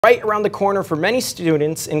Right around the corner for many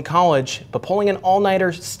students in college, but pulling an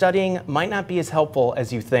all-nighter studying might not be as helpful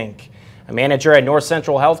as you think. A manager at North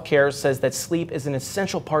Central Healthcare says that sleep is an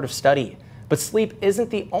essential part of study, but sleep isn't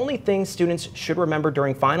the only thing students should remember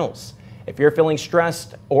during finals. If you're feeling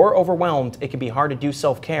stressed or overwhelmed, it can be hard to do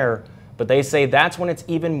self-care, but they say that's when it's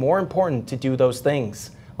even more important to do those things,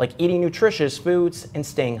 like eating nutritious foods and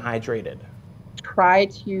staying hydrated. Try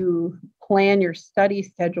to plan your study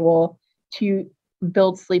schedule to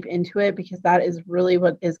build sleep into it because that is really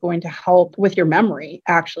what is going to help with your memory,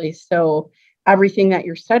 actually. So, everything that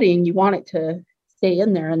you're studying, you want it to stay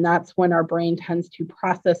in there. And that's when our brain tends to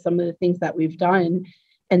process some of the things that we've done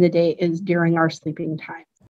in the day is during our sleeping time.